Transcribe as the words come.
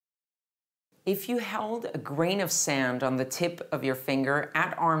If you held a grain of sand on the tip of your finger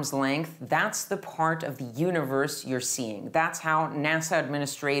at arm's length, that's the part of the universe you're seeing. That's how NASA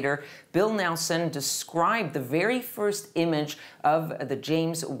Administrator Bill Nelson described the very first image of the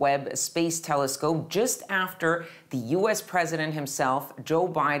James Webb Space Telescope just after the US President himself, Joe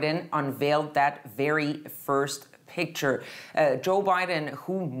Biden, unveiled that very first picture. Joe Biden,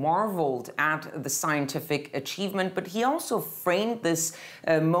 who marveled at the scientific achievement, but he also framed this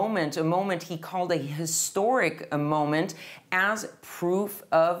moment, a moment he called a historic moment, as proof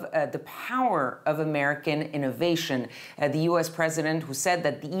of the power of American innovation. The US president who said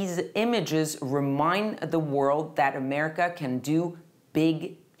that these images remind the world that America can do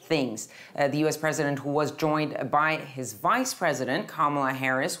big things. The US president, who was joined by his vice president, Kamala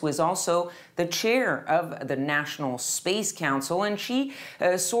Harris, who is also the chair of the National Space Council, and she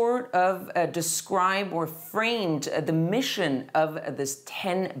sort of described or framed the mission of this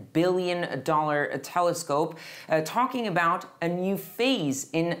 $10 billion telescope, talking about a new phase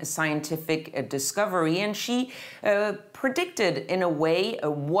in scientific discovery. And she predicted, in a way,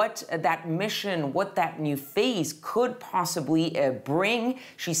 what that mission, what that new phase could possibly bring.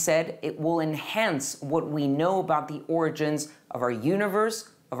 She said it will enhance what we know about the origins of our universe,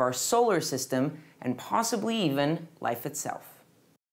 of our solar system, and possibly even life itself.